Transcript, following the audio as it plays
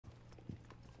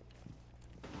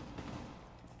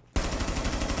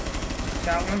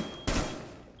Got one.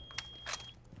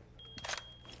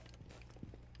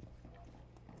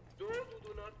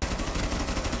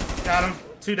 Got him.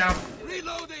 2 down.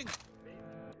 Reloading.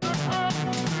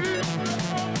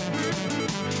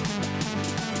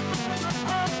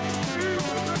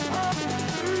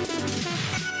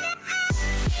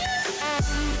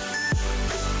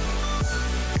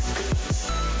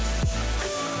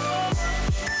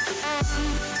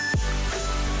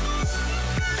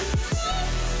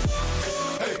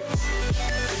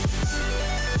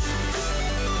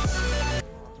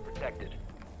 Protected.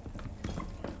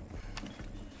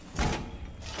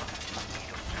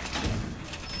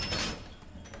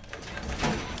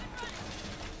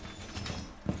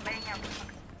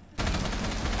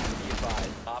 Be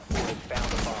advised, Op 4 has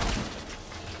found a bomb.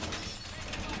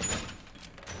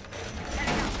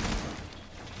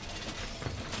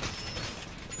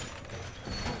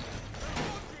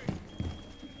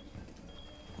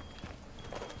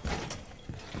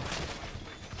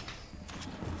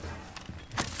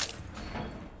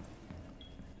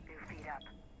 New feet up.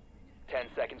 10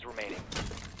 seconds remaining.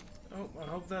 Oh, I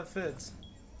hope that fits.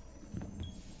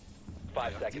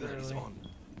 5 seconds. Really?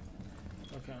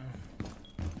 Okay.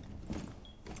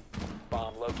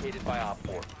 Bomb located by Op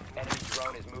 4. Enemy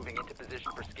drone is moving into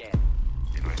position for scan.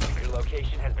 Your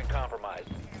location has been compromised.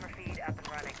 Hammer feed up and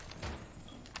running.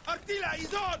 Artilla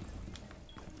is on.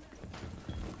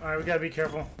 Alright, we gotta be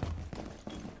careful.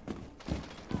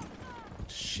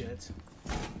 Shit.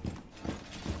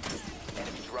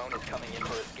 Enemy drone is coming in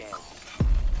for a scan.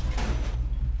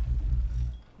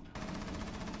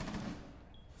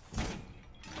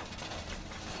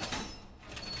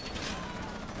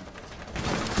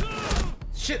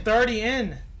 Shit, they're already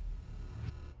in.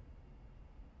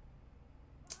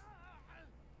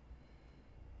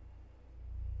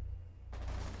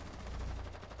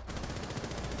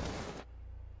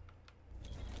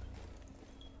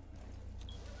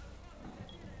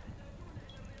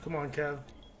 Come on, Kev.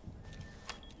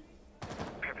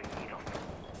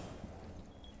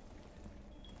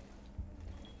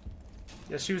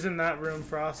 Yeah, she was in that room,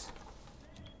 Frost.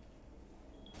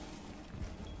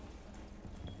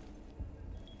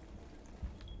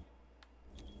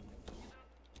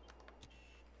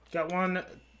 Got one.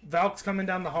 Valk's coming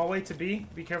down the hallway to B.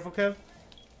 Be careful, Kev.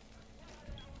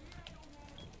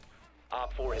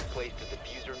 Op 4 has placed a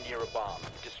diffuser near a bomb.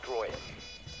 Destroy it.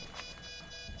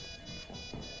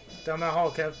 Down that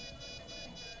hall, Kev.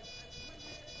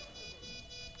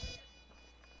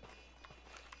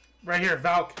 Right here,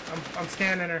 Valk. I'm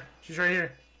scanning her. She's right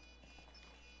here.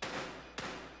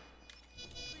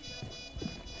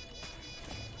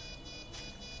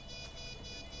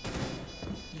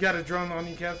 You got a drone on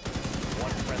you, Kev.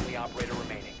 One friendly operator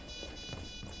remaining.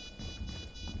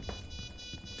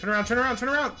 Turn around, turn around, turn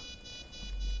around!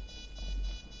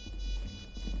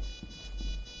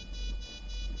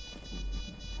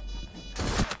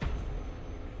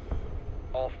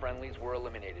 All friendlies were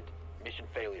eliminated. Mission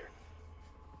failure.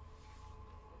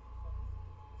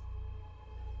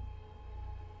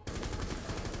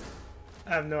 I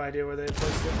have no idea where they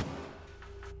placed it.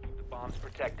 The bomb's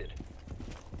protected.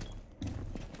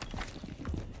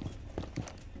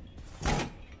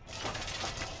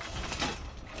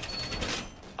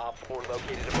 Op 4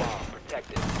 located a bomb.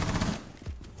 Protected.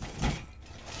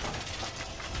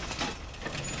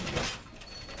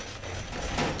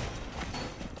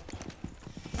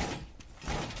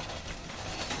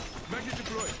 Magnet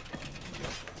deployed.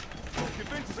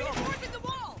 Defense is up. Reinforcing the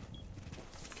wall!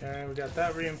 Okay, we got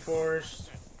that reinforced.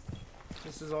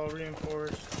 This is all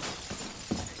reinforced.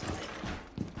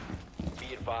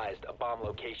 Be advised, a bomb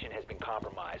location has been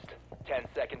compromised. 10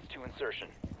 seconds to insertion.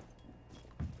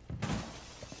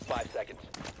 5 seconds.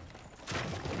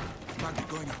 Magnet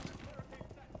going out.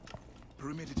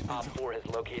 Perimeter defense Op up. 4 has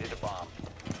located a bomb.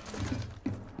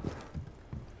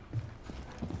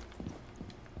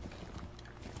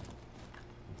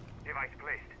 Device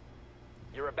placed.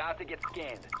 You're about to get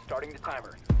scanned. Starting the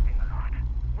timer.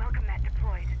 Welcome mat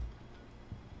deployed.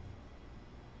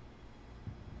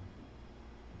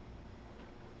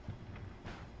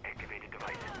 Activated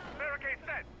device. Barricade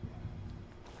set.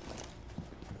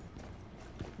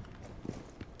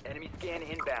 Enemy scan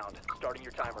inbound. Starting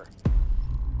your timer.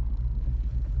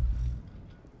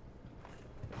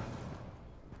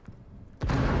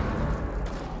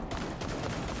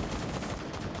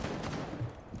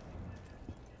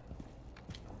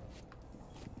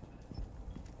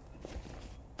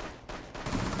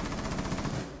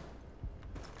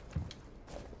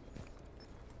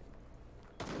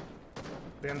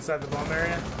 Be inside the bomb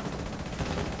area.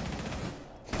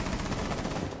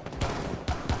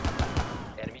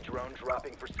 Enemy drone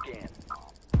dropping for scan.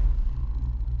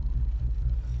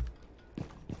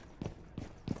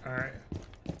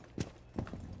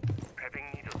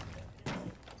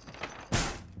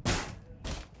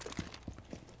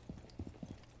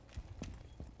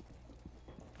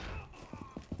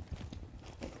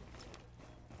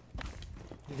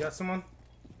 You got someone?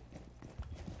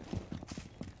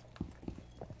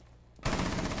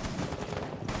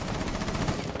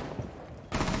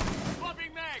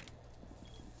 Swapping mag!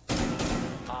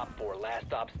 Op 4, last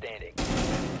stop standing.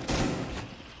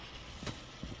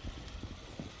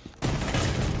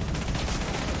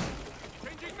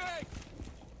 Changing mag!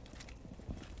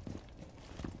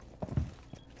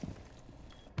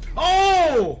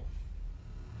 Oh!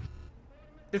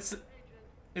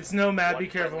 It's Nomad. Be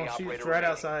One careful. friendly She's operator right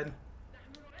remaining. outside.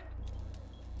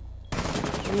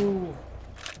 Ooh.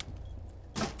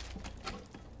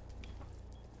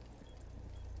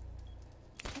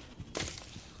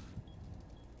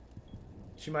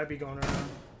 She might be going around.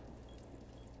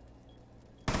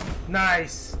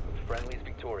 Nice. Friendly's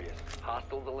victorious.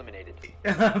 Hostiles eliminated.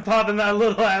 Popping that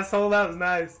little asshole. That was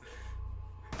nice.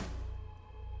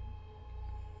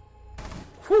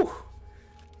 Whew.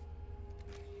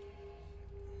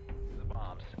 The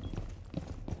bombs.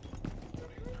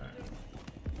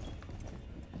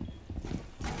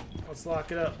 Let's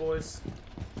lock it up, boys.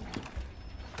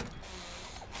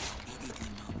 EDD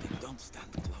mounted. Don't stand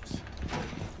close.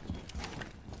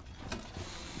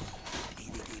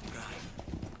 EDD prime.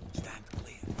 Stand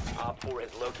clear. Op 4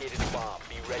 has located a bomb.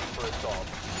 Be ready for assault.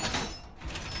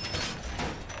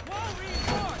 Wall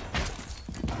reinforced!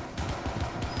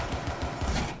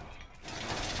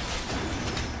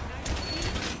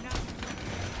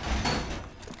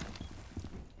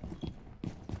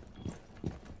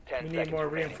 10 We need seconds more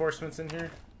remaining. reinforcements in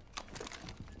here.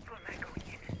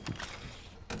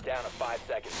 Down to 5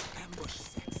 seconds. Ambush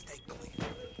set. Stay clear.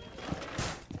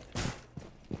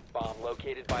 Bomb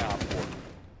located by Op 4.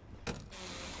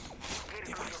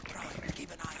 Device prime.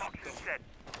 Keep an eye out. Set.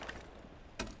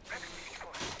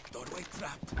 Doorway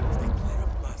trapped. Stay clear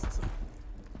of blast zone.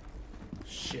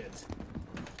 Shit.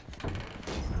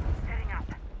 Setting up.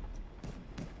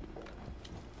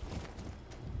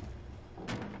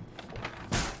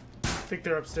 I think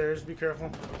they're upstairs. Be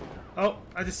careful. Oh,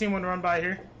 I just seen one run by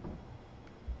here.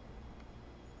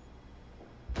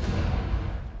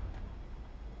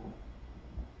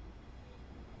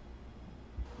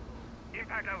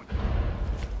 Impact out.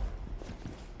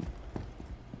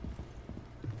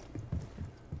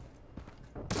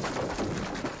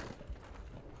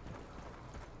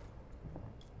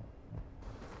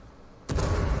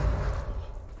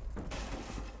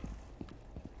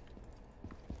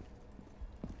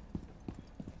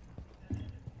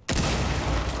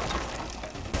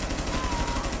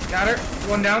 Got her.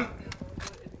 One down.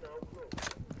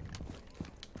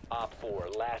 Op 4,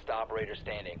 last operator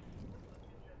standing.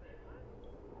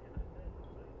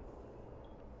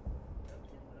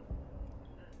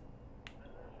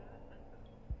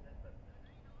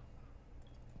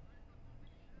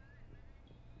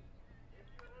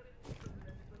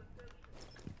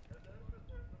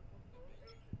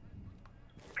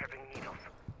 Prepping needles.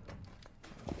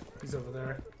 He's over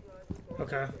there.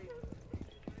 Okay.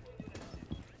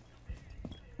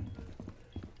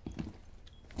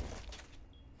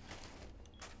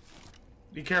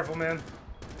 Be careful, man.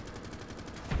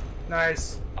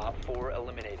 Nice. Op 4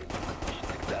 eliminated. Mission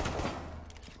successful.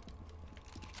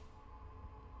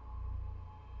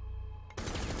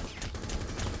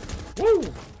 Woo!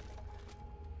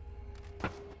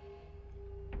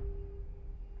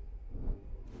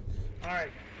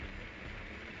 Alright.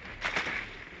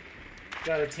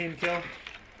 Got a team kill.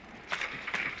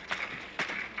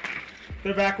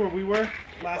 They're back where we were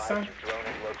last time. Advise your drone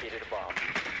has located a bomb.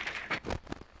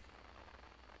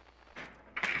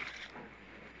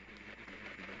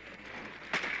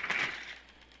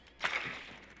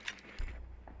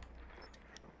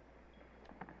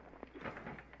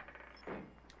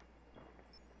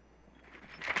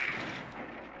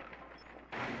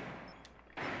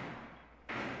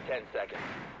 Seconds.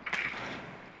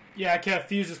 Yeah, I can't.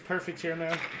 Fuse is perfect here,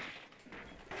 man.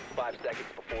 5 seconds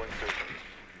before insertion.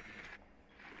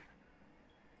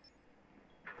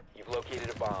 You've located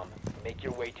a bomb. Make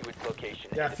your way to its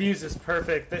location. Yeah, Fuse is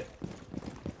perfect. RD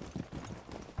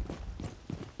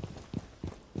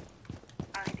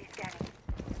scanning.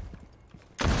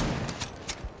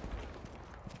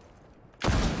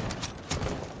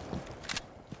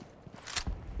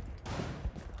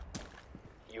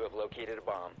 You have located a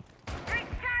bomb. Breach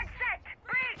tag set!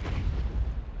 Breach!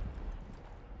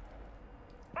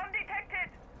 Bomb detected!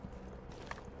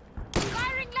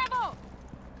 Firing level!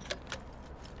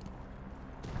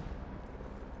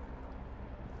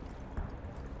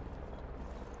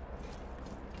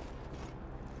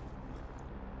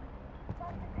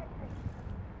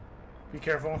 Be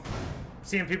careful.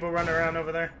 Seeing people run around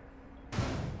over there.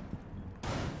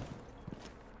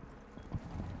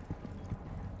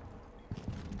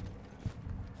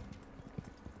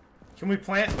 Can we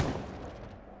plant?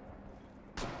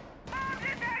 Bomb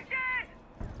detected!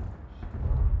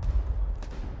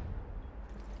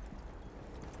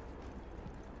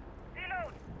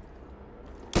 Reload!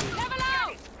 Level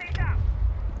out! Stay down!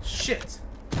 Shit.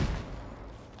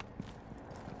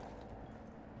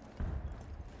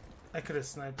 I could have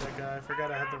sniped that guy. I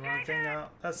forgot I had the wrong thing out.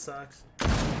 That sucks.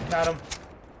 Got him.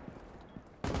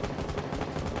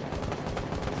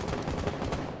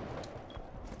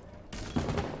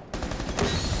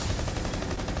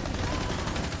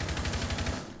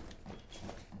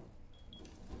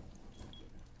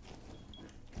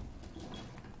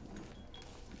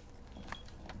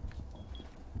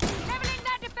 Leveling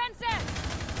that defenses!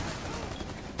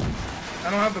 I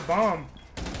don't have the bomb.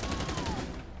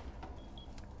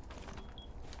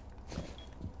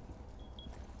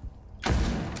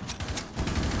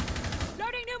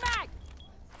 Loading new mag!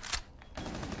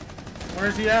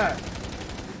 Where's he at?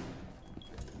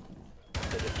 The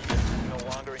diffuser is no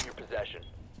longer in your possession.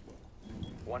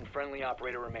 One friendly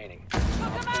operator remaining. Took him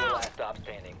Op 4 out! last stop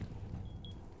standing.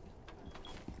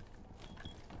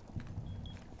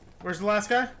 Where's the last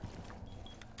guy?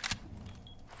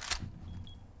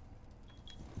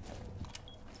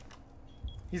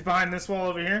 He's behind this wall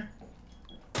over here.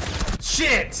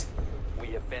 Shit! We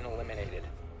have been eliminated.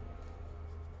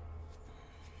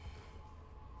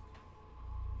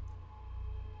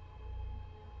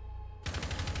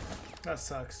 That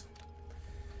sucks.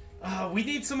 We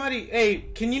need somebody. Hey,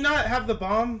 can you not have the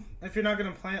bomb if you're not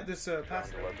gonna plant this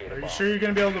pass? To locate a Are you bomb. sure you're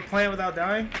gonna be able to plant without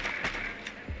dying?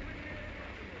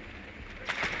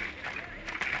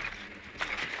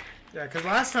 Yeah, because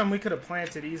last time we could have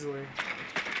planted easily.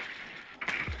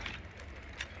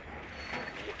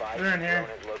 Be advised They're in the here.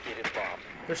 drone has located a bomb.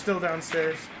 They're still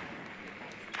downstairs.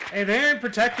 Hey, they ain't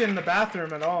protecting the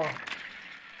bathroom at all.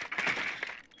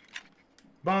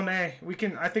 Bomb A. We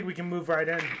can. I think we can move right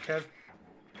in, Kev.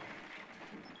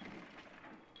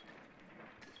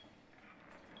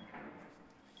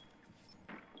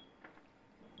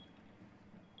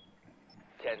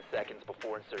 Ten seconds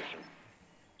before insertion.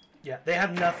 Yeah, they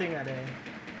have nothing at A.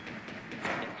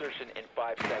 Insertion in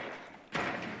 5 seconds.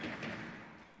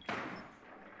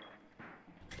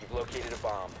 You've located a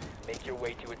bomb. Make your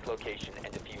way to its location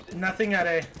and defuse it. Nothing at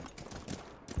A.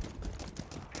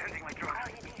 Sending my drone.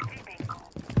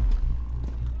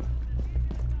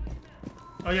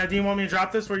 Oh yeah, do you want me to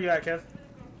drop this? Where you at, Kev?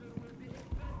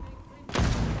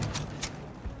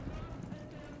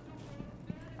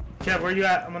 Kev, where you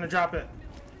at? I'm gonna drop it.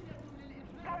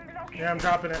 Yeah, I'm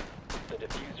dropping it. The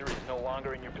diffuser is no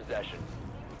longer in your possession.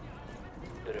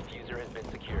 The diffuser has been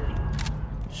secured.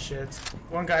 Shit.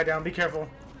 One guy down. Be careful.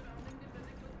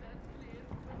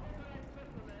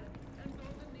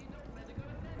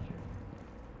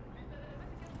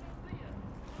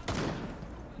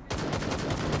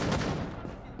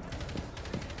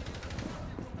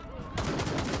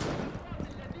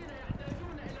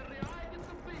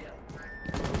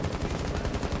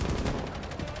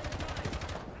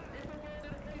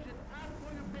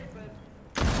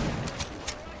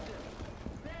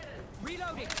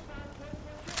 Reloading!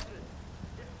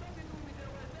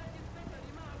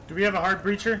 Do we have a hard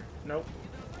breacher? Nope.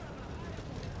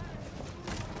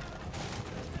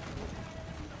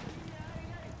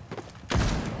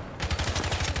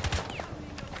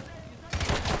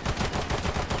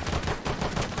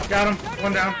 Got him. Loading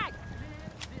One new down. mag!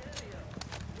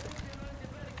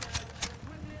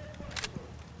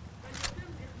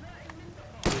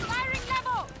 Firing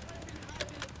level!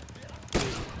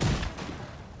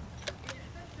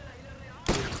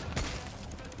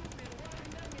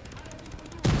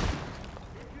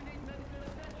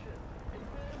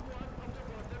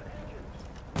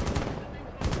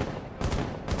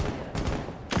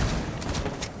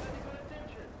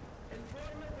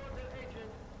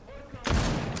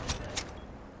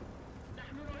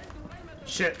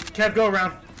 Shit. Kev, go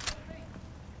around.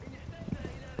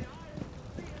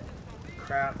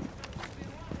 Crap.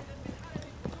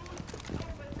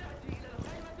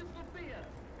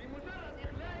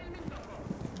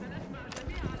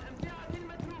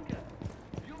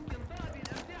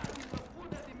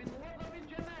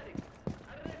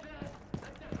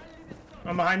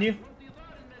 I'm behind you.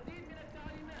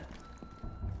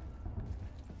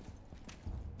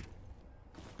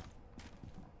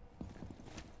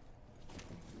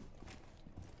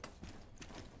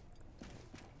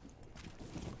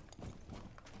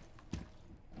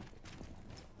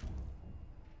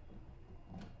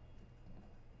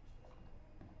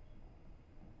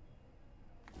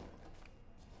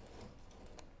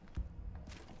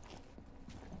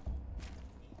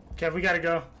 Kev, we gotta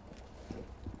go.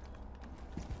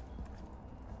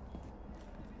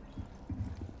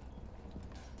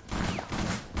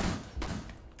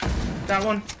 Got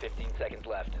one. 15 seconds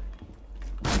left.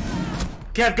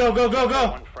 Kev, go, go, go,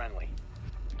 go. One friendly.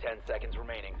 10 seconds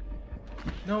remaining.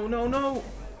 No, no, no.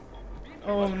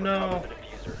 Oh Must no. recover the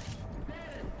diffuser.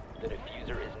 The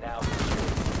diffuser is now.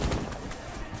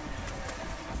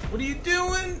 What are you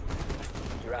doing?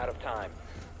 You're out of time.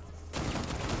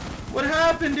 What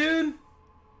happened, dude?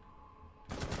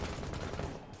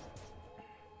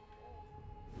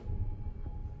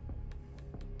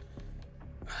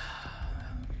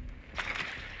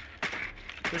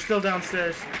 They're still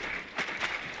downstairs.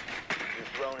 Your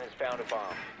drone has found a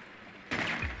bomb.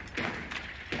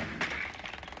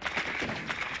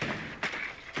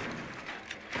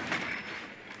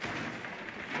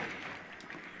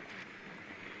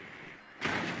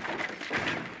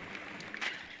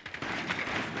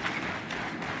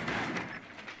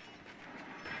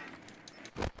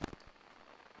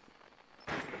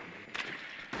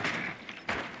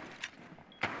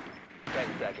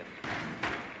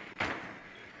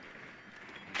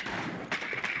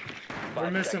 We're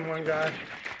missing one guy.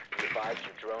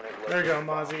 There you go,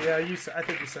 Mozzie. Yeah, I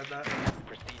think you said that.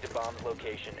 Proceed to bomb's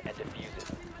location and defuse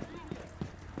it.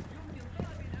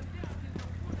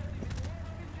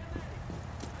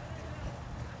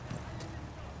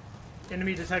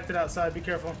 Enemy detected outside. Be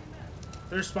careful.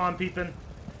 They're spawn peeping.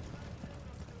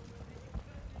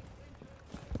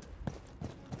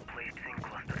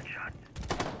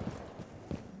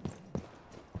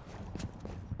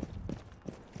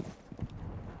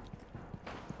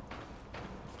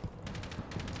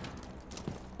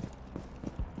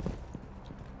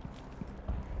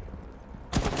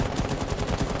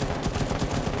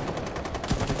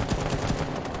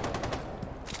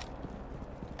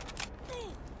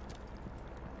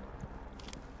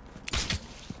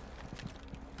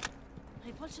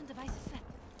 Repulsion device is set.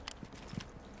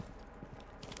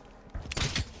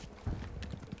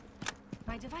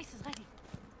 My device is ready.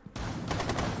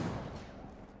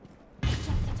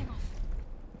 Jet setting off.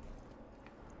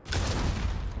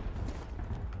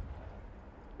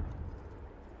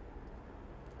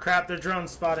 Crap, their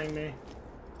drone's spotting me.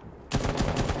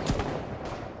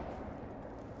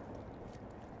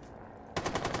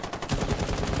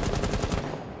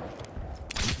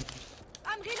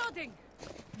 I'm reloading.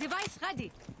 Device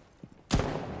ready.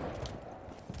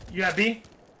 You got B?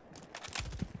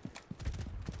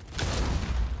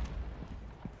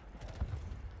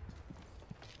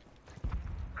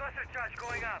 Cluster charge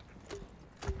going up.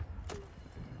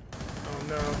 Oh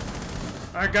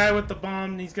no. Our guy with the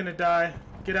bomb, he's gonna die.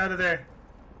 Get out of there.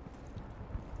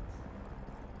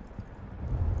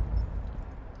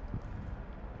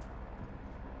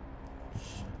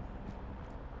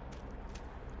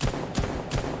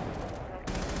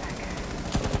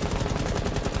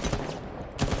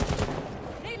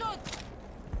 Reload.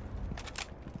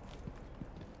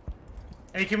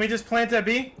 Hey, can we just plant at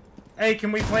B? Hey,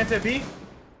 can we plant at B?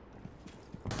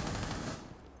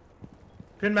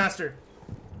 Pinmaster.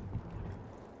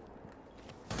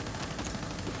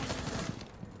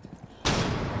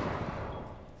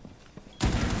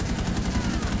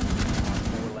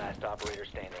 Last operator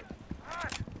standing.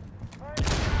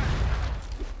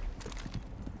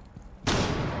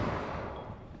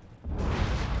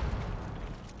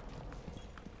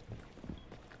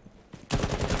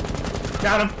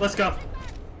 Got him. Let's go.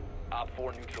 Op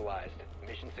 4 neutralized.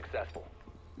 Mission successful.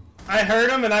 I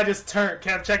heard him and I just turned.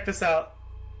 Kev, check this out.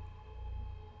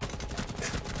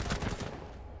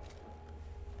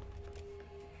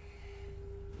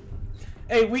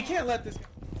 Hey, we can't let this.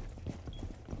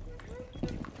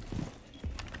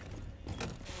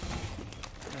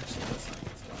 Actually, let's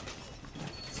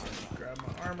not grab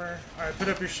my armor. Alright, put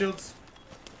up your shields.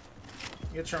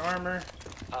 Get your armor.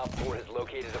 Op 4 has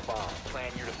located a bomb. Plan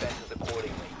your defenses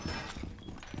accordingly.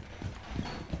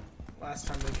 Last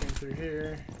time they came through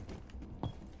here.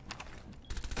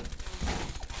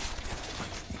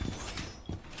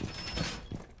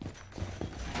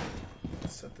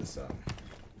 Let's set this up.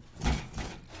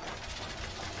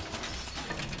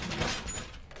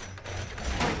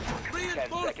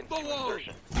 Seconds to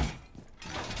insertion.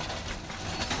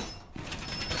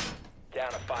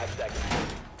 Down to 5 seconds.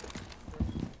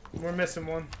 We're missing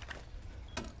one.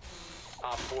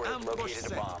 Op 4 has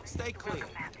located a bomb. Stay clear.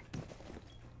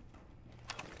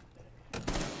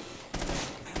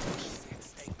 Ambush set.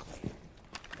 Stay clear.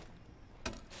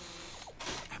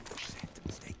 Ambush set.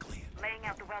 Stay clear. Laying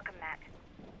out the welcome mat.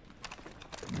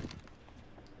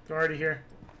 They're already here.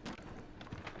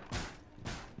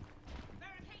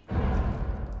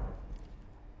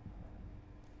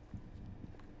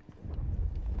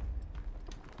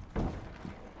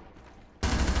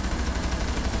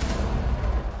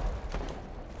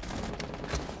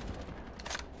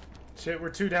 Shit,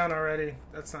 we're 2 down already.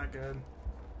 That's not good.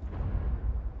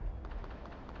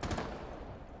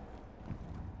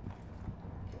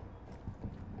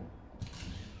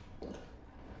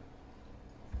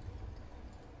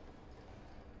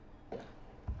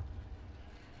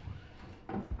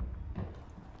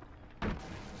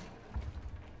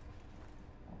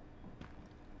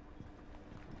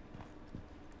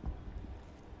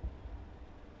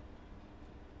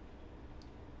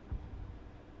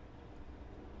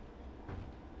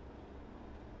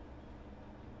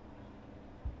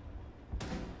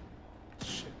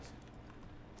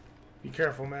 Be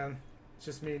careful, man. It's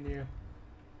just me and you.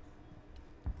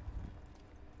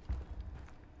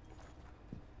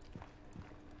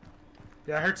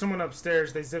 Yeah, I heard someone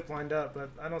upstairs. They zip-lined up,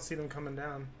 but I don't see them coming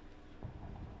down.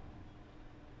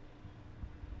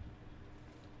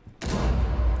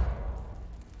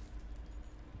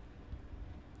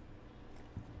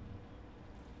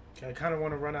 Okay, I kind of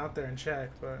want to run out there and check,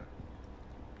 but...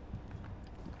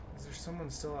 Is there someone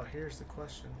still out here is the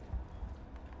question.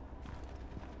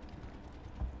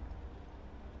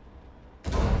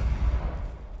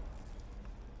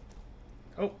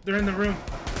 Oh, they're in the room.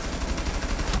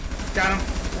 Got him.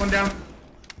 1 down.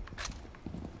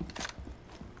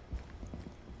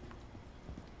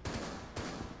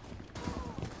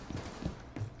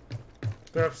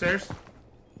 They're upstairs.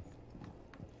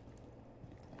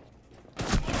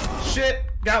 Shit!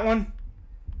 Got one.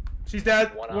 She's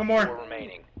dead. One more. 4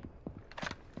 remaining.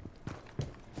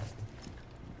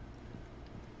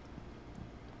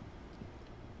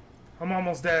 I'm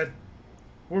almost dead.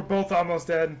 We're both almost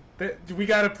dead. We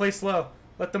gotta play slow.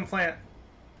 Let them plant.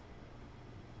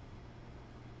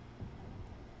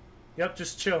 Yep,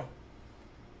 just chill.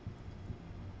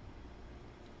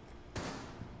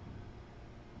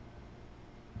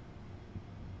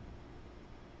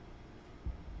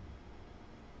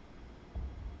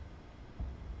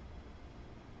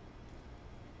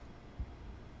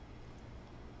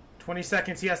 "20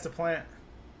 seconds, he has to plant."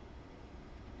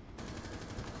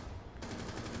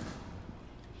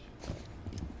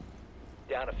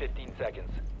 Down to 15 seconds.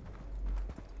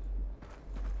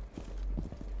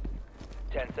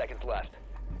 10 seconds left.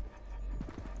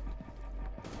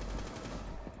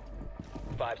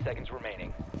 5 seconds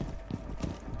remaining.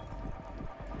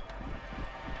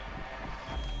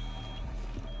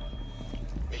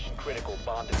 Mission critical.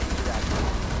 Bomb diffuser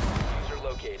active. User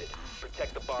located.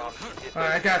 Protect the bomb.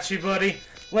 Alright, I got you, buddy.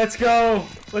 Let's go.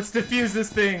 Let's defuse this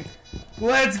thing.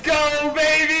 Let's go,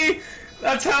 baby!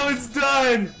 That's how it's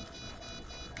done!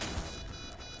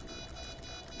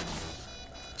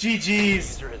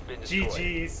 GG's. Diffuser has been destroyed.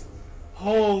 GG's.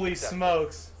 Holy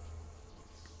smokes.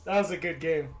 That was a good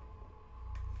game.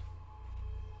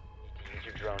 Use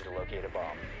your drone to locate a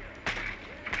bomb.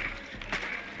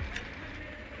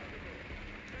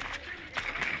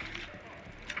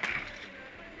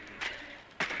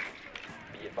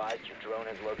 Be advised your drone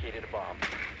has located a bomb.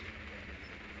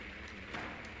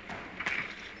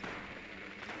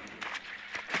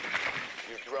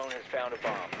 Your drone has found a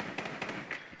bomb.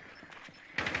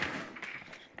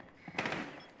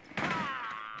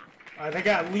 They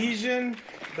got Legion.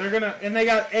 They're gonna, and they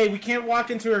got, hey, we can't walk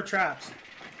into her traps.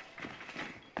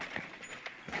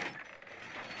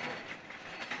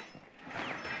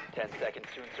 Seconds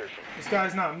to insertion. This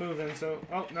guy's not moving, so,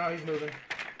 oh, no, he's moving.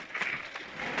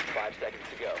 5 seconds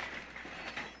to go.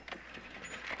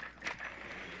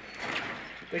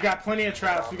 They got plenty of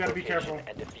traps. We gotta be careful.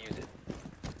 And defuse it.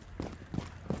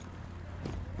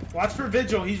 Watch for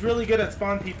Vigil. He's really good at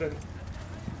spawn peeping.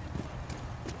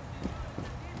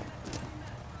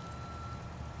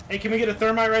 Hey, can we get a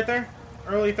thermite right there?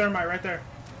 Early thermite right there.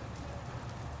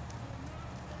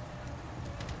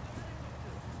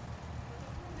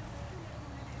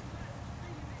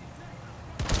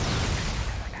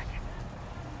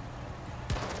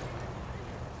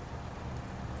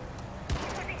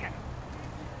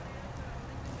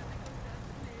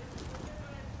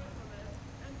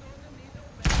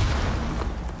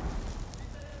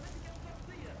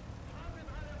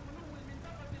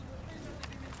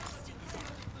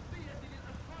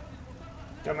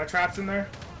 Got my traps in there.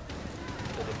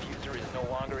 The diffuser is no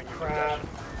longer in your Crap. possession.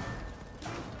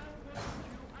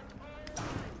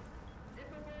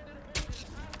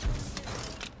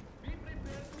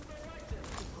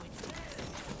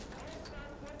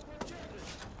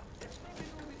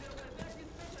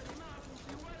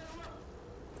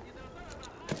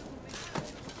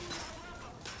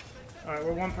 Alright,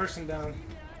 we're 1 person down.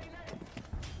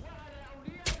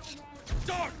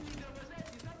 Dark!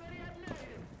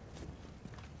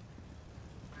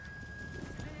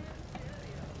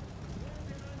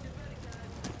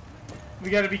 We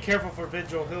gotta be careful for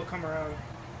Vigil. He'll come around.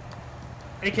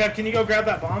 Hey, Kev, can you go grab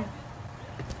that bomb?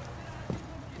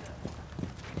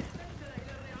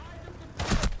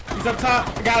 He's up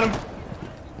top. I got him.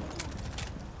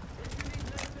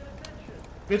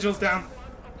 Vigil's down.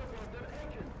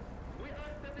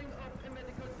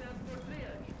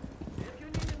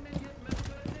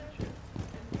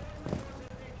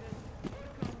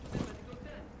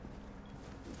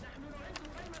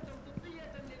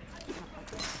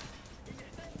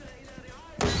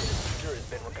 Has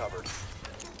been recovered.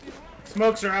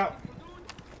 Smokes are out.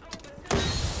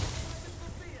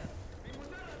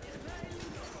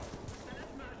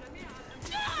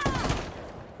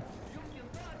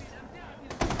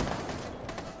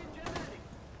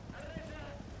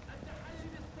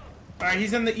 Alright,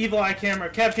 he's in the evil eye camera.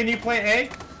 Kev, can you plant A?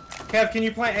 Kev, can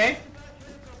you plant A?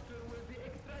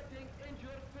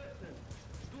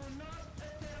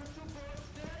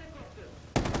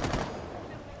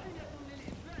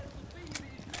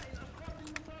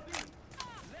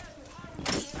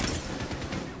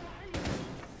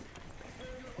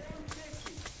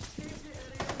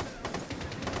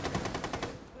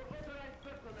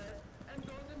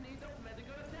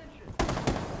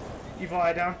 Evil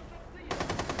eye down.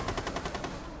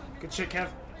 Good shit, Kev.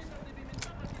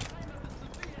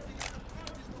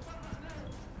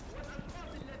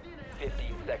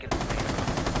 Seconds.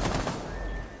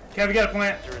 Kev, you got a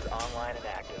plant. User is online and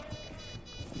active.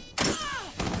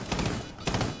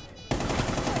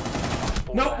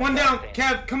 Nope, one down.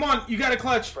 Kev, come on. You got a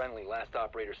clutch. Friendly, last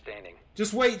operator standing.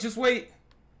 Just wait, just wait.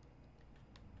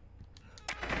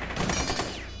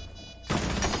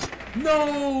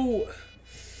 No!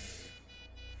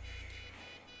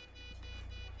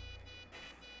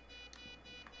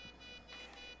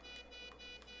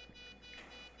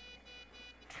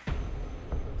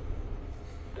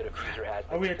 The diffuser has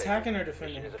Are we been attacking or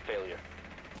disabled. defending? Mission is a failure.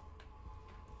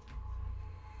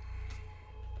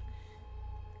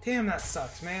 Damn, that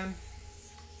sucks, man.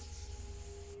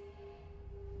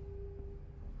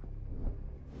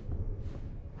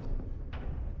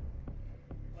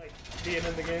 Like, being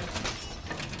in the game.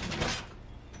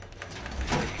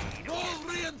 Wall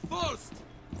reinforced.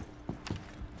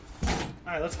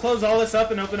 Alright, let's close all this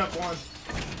up and open up one.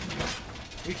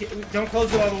 Don't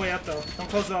close it all the way up, though. Don't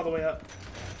close it all the way up.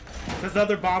 Because the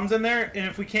other bomb's in there, and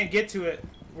if we can't get to it,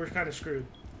 we're kind of screwed.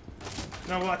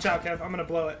 No, watch out, Kev. I'm gonna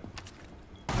blow it.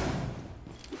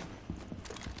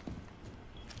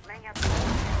 Laying out.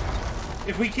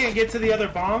 If we can't get to the other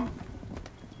bomb,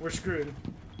 we're screwed.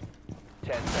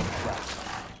 10 seconds left.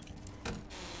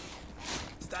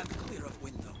 Stand clear of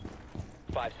window.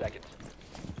 5 seconds.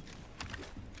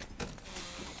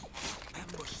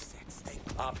 Ambush set. Stay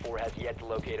clear. Op 4 has yet to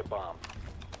locate a bomb.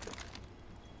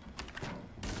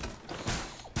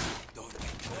 Don't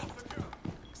get trapped.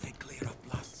 Stay clear of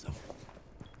blast zone.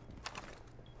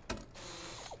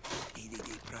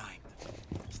 EDD primed.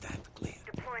 Stand clear.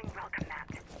 Deploying welcome mat.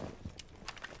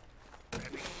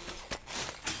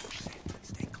 Ambush set.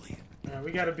 Stay clear. Alright,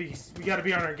 we gotta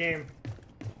be on our game.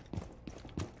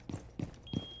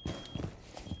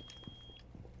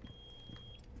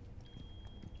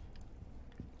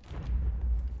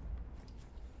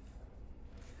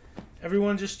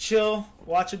 Everyone just chill,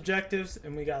 watch objectives,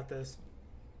 and we got this.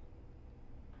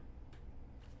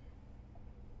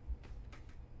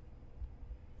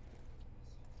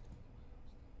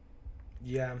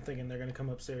 Yeah, I'm thinking they're gonna come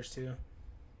upstairs too.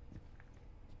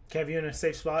 Kev, you in a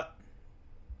safe spot?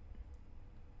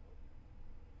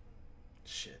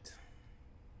 Shit.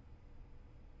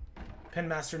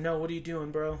 Penmaster, no, what are you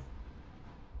doing, bro?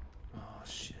 Oh,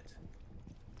 shit.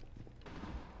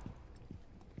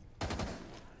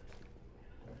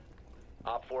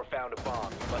 Op 4 found a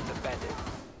bomb. You must defend it.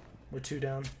 We're 2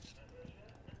 down.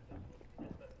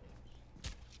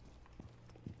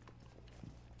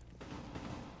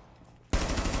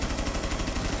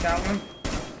 Got one.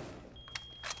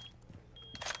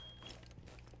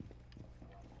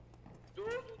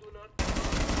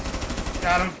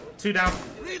 Got him. 2 down.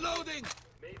 Reloading.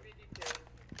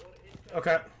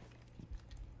 Okay.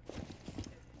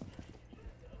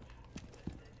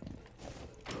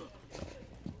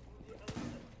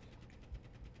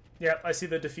 Yep, I see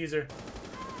the diffuser.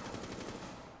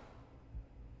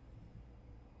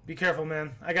 Be careful,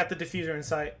 man. I got the diffuser in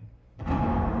sight.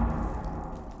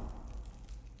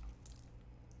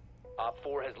 Op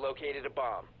 4 has located a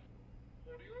bomb.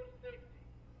 For your safety,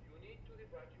 you need to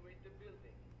evacuate the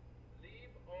building.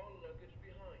 Leave all luggage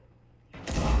behind.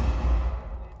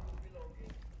 Valuable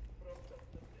belongings from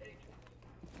customs agents.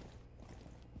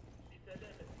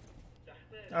 بسلامتك.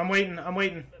 تحتاج I'm waiting.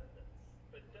 مبنى.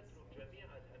 فلتترك جميع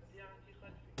الأمتعة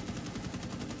خلفك.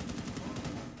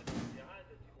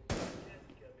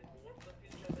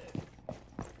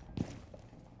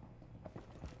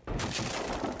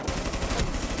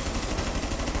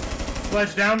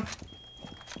 Sledge down.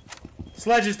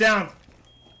 Sledge is down.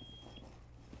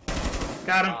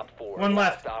 Got him. Op 4, One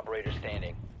left. last operator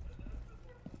standing.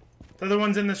 The other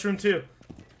one's in this room too.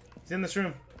 He's in this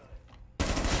room.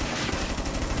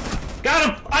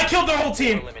 Got him! I killed their whole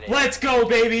team! Let's go,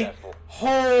 baby! Successful.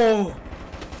 Oh!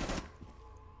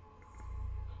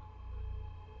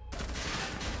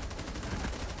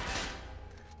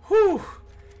 Whew!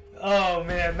 Oh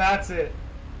man, that's it.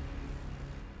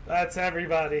 That's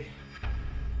everybody.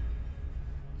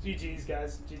 GG's,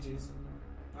 guys. GG's.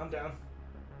 I'm down.